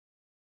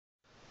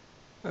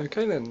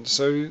Okay then,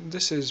 so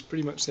this is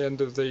pretty much the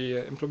end of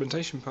the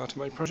implementation part of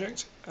my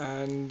project,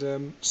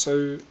 and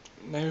so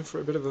now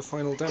for a bit of a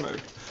final demo.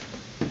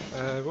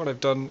 What I've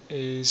done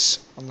is,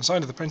 on the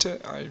side of the printer,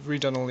 I've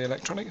redone all the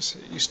electronics.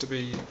 It used to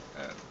be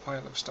the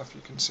pile of stuff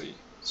you can see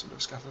sort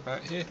of scattered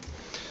about here,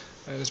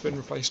 and it's been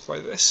replaced by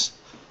this.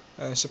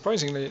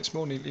 Surprisingly, it's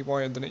more neatly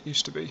wired than it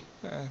used to be,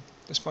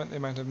 despite the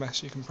amount of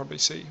mess you can probably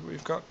see.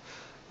 We've got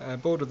a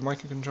board with a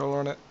microcontroller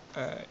on it,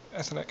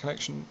 Ethernet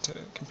connection to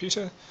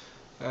computer.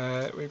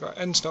 We've got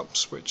end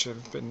stops which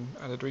have been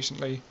added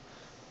recently,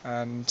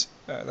 and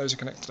those are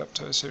connected up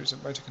to a series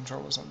of motor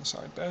controllers on the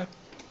side there.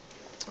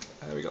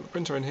 We've got the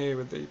printer in here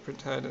with the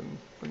print head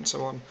and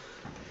so on,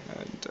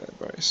 and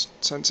various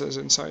sensors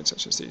inside,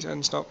 such as these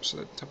end stops,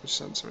 the temperature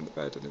sensor in the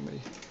bed and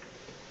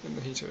in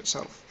the heater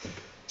itself.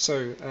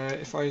 So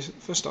if I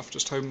first off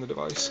just home the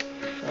device,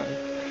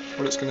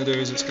 what it's going to do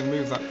is it's going to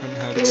move that print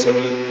head so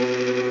that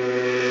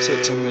it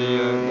sits in the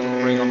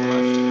little ring on the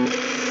left.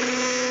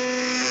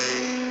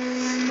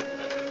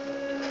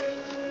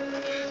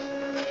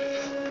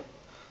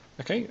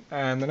 Okay,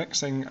 and the next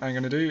thing I'm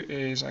going to do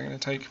is I'm going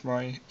to take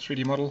my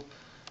 3D model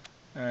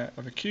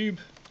of a cube,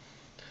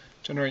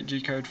 generate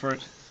G-code for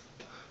it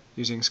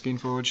using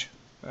SkeneForge.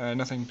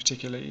 Nothing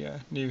particularly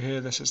new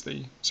here, this is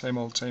the same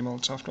old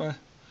software.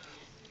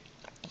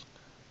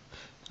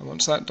 And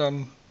once that's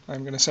done,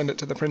 I'm going to send it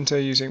to the printer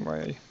using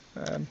my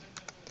own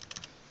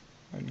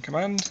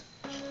command.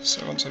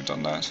 So once I've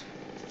done that,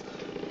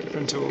 the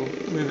printer will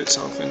move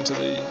itself into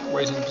the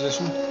waiting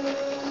position.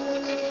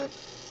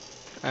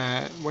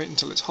 Wait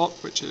until it's hot,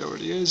 which it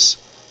already is,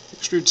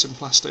 extrude some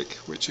plastic,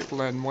 which it will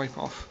then wipe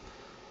off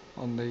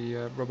on the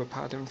rubber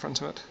pad in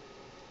front of it.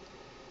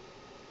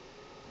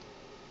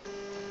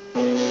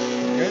 There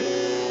we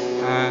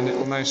go. And it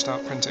will now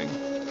start printing.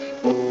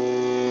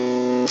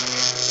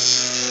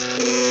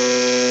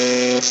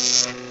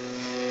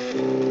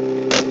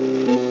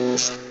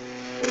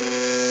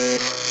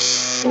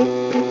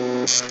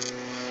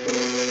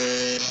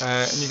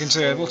 And you can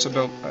see I've also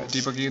built a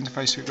debugging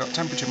interface. We've got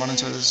temperature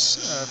monitors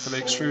for the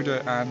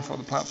extruder and for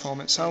the platform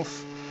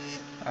itself,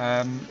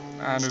 and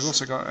we've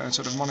also got a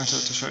sort of monitor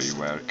to show you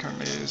where it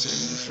currently is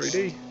in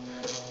 3D.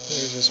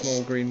 There's a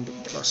small green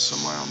plus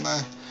somewhere on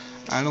there,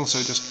 and also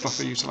just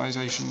buffer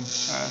utilization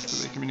for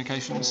the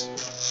communications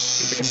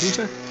with the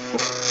computer.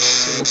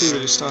 So you can see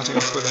we're just starting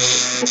off with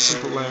a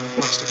simple layer of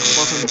plastic on the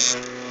bottom,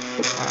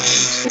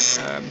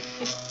 and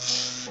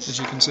as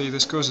you can see,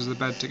 this causes the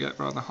bed to get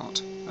rather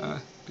hot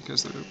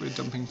because we're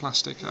dumping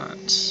plastic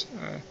at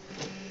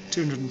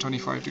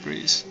 225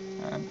 degrees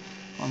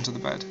onto the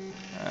bed.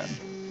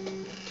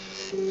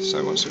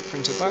 So once we've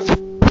printed that,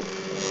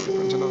 we'll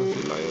print another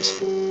few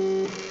layers.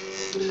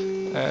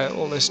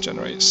 All this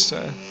generates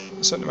a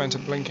certain amount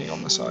of blinking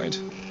on the side,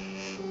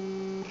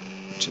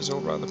 which is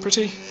all rather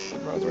pretty,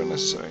 but rather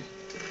unnecessary.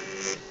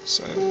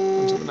 So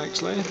onto the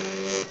next layer.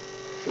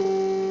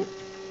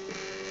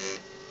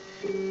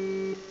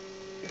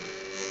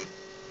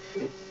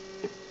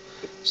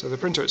 So the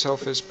printer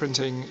itself is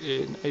printing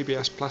in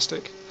ABS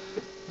plastic,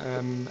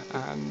 and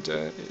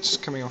it's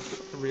coming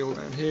off a reel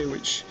down here,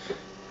 which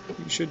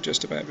you should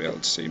just about be able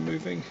to see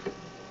moving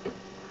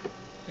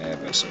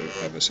ever so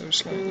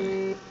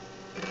slightly.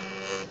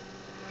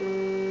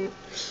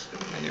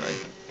 Anyway,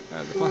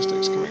 the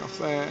plastic's coming off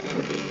there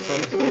and being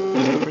fed into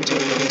the printer.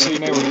 You can see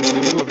now we're into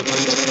the middle of the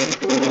print,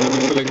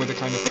 we're filling with a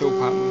kind of fill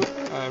pattern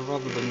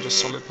rather than just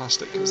solid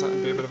plastic, because that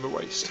would be a bit of a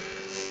waste.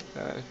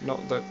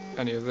 Not that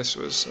any of this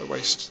was a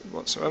waste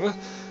whatsoever.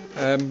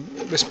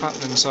 This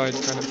pattern inside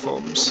kind of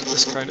forms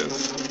this kind of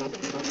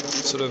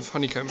sort of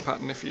honeycomb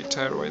pattern if you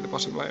tear away the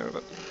bottom layer of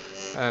it.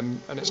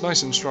 And it's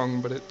nice and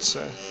strong, but it's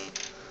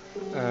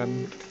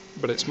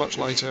much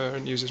lighter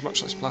and uses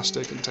much less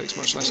plastic and takes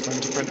much less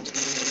time to print.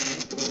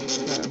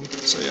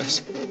 So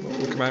yes, what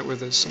we'll come out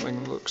with is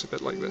something that looks a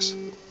bit like this.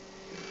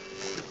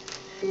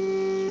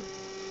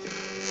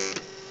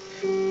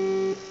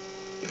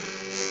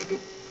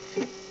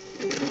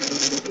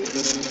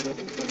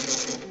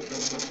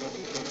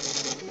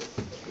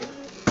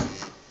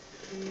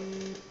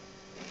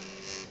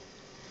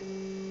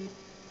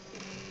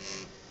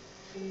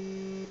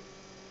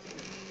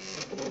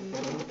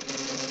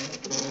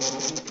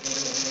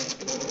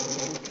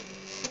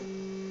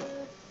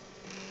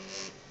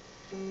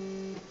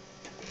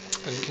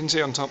 As you can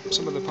see on top,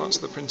 some of the parts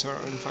of the printer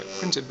are in fact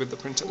printed with the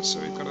printer, so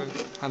we've got a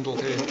handle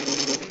here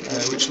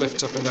which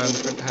lifts up and down the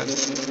print head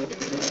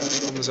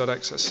on the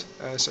Z-axis,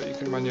 so you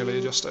can manually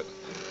adjust it.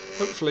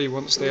 Hopefully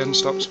once the end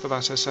stops for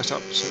that are set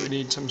up, so we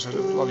need some sort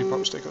of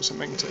lollipop stick or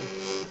something to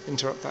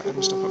interrupt that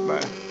end stop up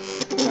there.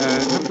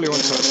 Hopefully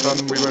once that's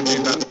done we won't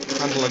need that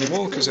handle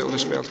anymore, because it will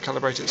just be able to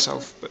calibrate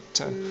itself, but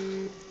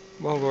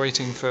while we're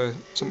waiting for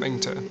something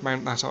to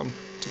mount that on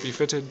to be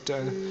fitted,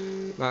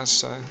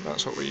 that's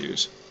what we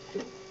use.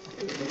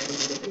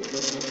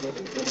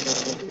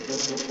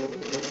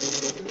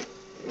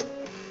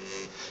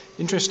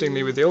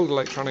 Interestingly, with the old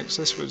electronics,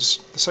 this was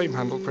the same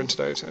handle printed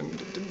out and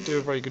it didn't do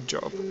a very good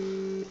job.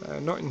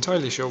 Not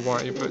entirely sure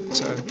why, but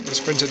this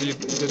printer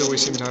did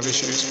always seem to have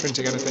issues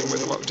printing anything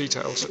with a lot of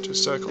detail, such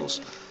as circles,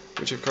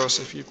 which of course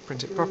if you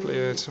print it properly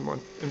are somewhat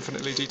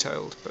infinitely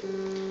detailed, but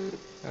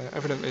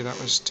evidently that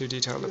was too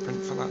detailed a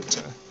print for that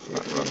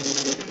run.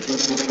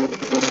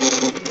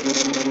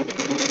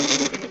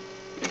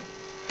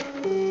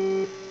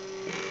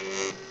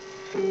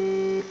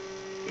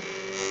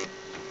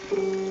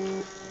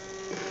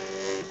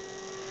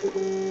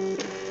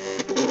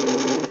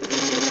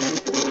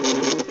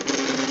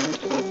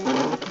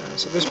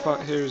 So this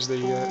part here is the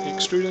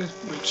extruder,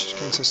 which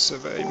consists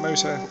of a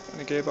motor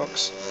and a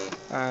gearbox,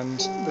 and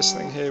this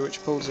thing here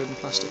which pulls in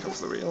plastic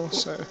off the reel.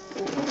 So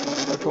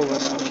if I pull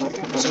that back, you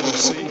can sort of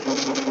see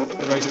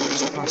the rate at which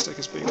the plastic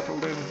is being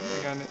pulled in.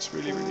 Again, it's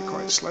really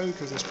quite slow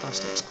because this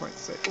plastic is quite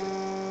thick,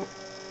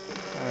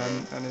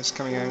 and it's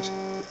coming out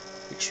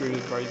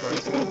extruded very thin.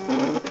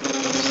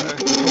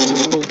 So once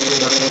it's pulled through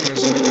that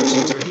mechanism, it goes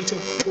into a heater.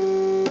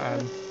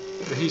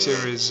 The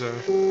heater is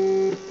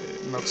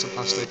it melts the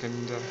plastic,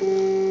 and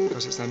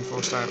because it's then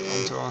forced out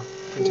onto our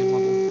printed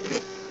model,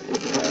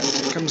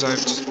 it comes out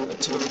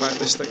at sort of about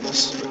this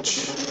thickness,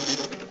 which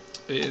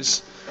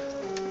is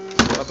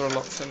rather a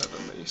lot thinner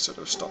than the sort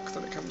of stock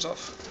that it comes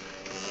off.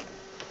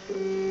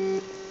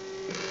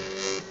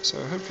 So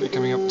hopefully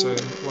coming up to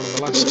one of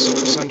the last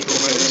sort of central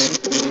layers,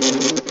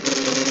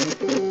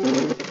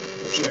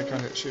 which I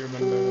can't actually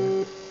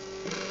remember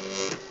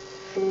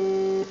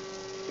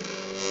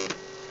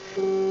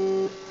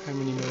how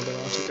many more there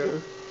are to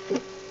go.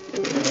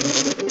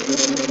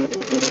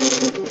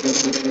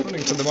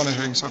 According to the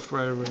monitoring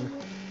software, we're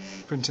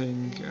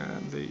printing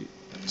the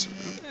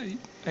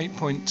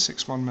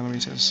 8.61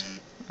 millimeters,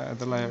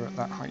 the layer at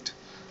that height.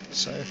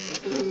 So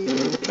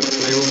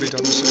they will be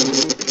done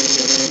soon.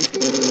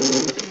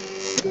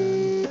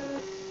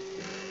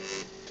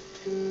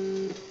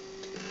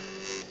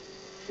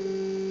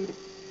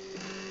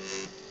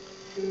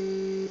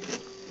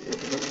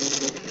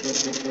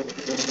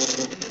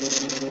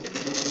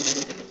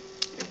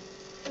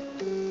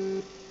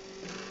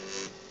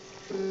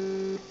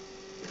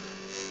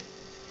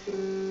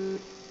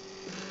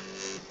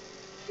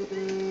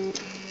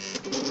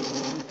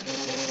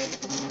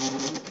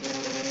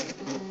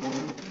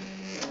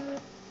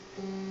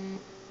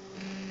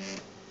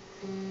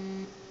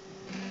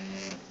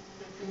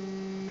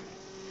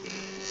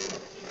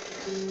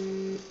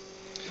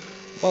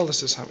 While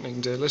this is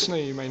happening, dear listener,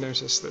 you may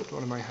notice that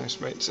one of my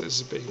housemates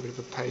is being a bit of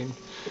a pain.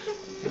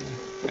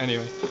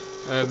 Anyway,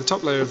 the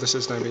top layer of this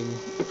is now being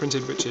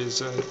printed, which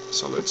is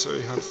solid, so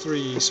we have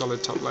 3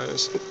 solid top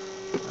layers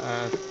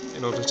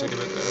in order to give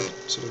it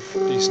a sort of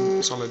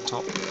decent solid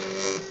top,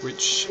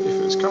 which, if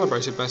it was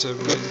calibrated better,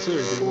 would in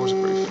theory be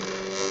waterproof,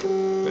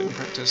 but in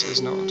practice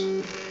is not.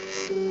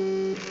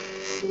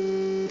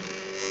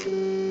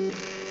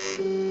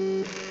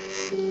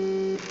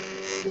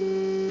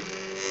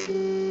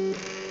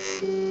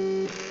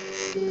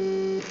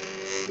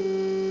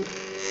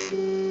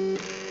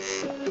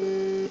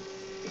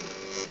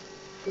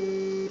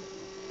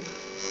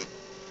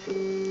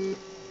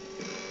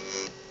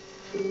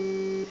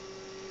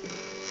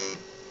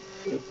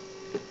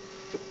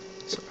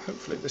 So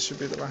hopefully this should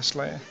be the last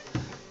layer.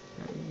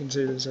 You can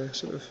see there's a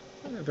sort of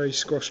a very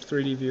squashed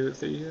 3D view of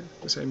the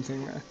same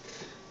thing there.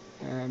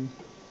 At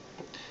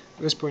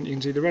this point you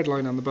can see the red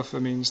line on the buffer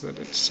means that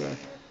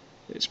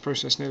it's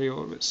processed nearly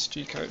all of its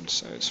G-code,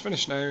 so it's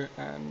finished now,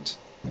 and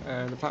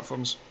the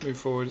platform's moved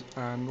forward,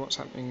 and what's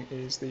happening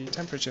is the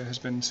temperature has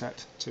been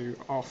set to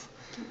off,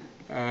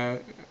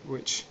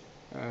 which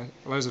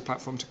allows the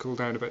platform to cool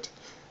down a bit.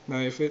 Now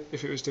if it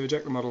was to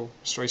eject the model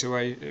straight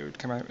away, it would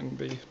come out and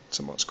be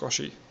somewhat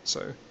squashy,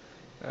 so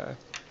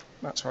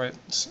that's why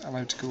it's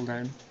allowed to cool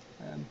down.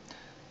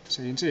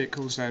 So you can see it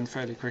cools down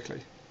fairly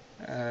quickly.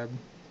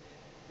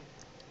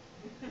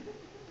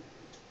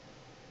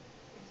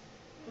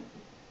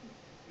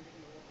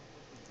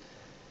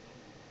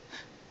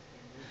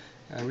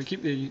 We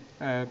keep the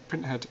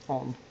print head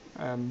on,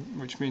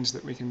 which means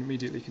that we can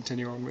immediately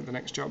continue on with the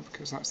next job,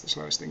 because that's the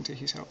slowest thing to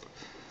heat up.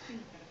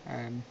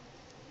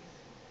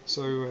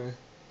 So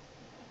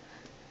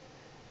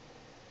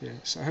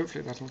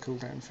hopefully that'll cool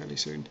down fairly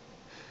soon.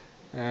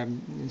 You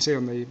can see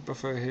on the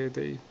buffer here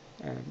the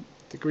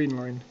green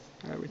line,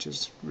 which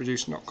is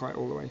reduced not quite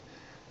all the way,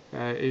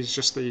 is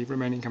just the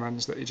remaining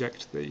commands that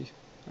eject the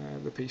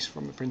piece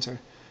from the printer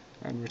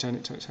and return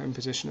it to its home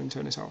position and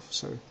turn it off.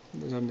 So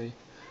there's only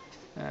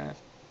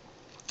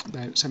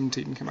about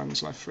 17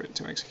 commands left for it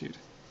to execute.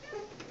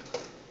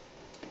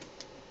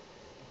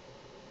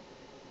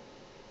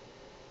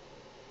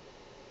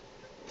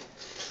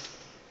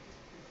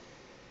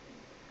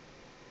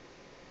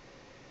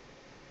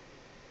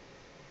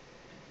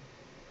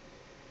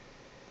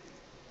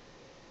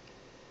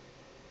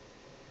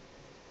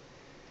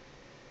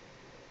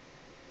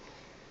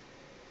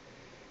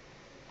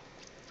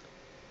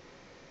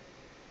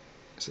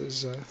 This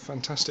is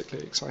fantastically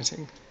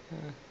exciting.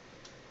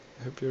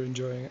 I hope you're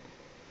enjoying it.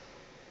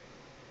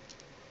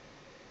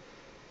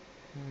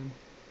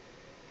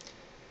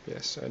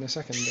 Yes, so in a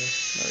second,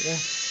 there we go.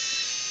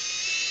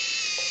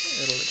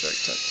 it'll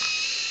eject it.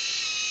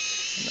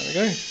 And there we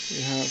go,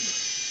 we have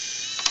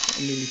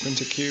a newly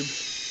printed cube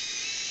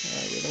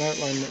with an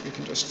outline that we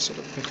can just sort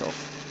of pick off.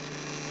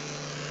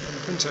 And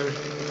the printer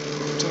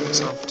will return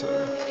itself to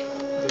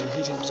the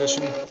heating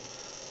position,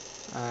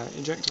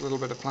 eject a little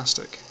bit of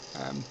plastic,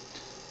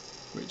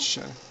 which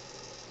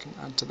can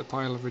add to the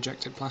pile of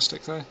rejected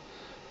plastic there,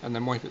 and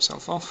then wipe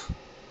itself off.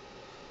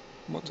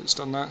 Once it's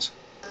done that,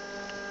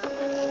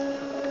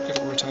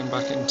 it'll return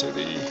back into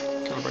the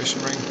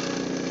calibration ring,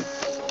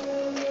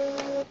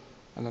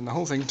 and then the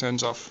whole thing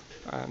turns off,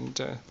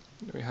 and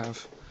we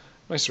have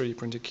a nice 3D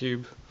printed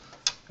cube,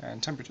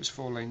 and temperatures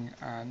falling,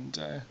 and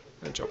a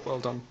job well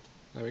done.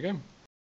 There we go.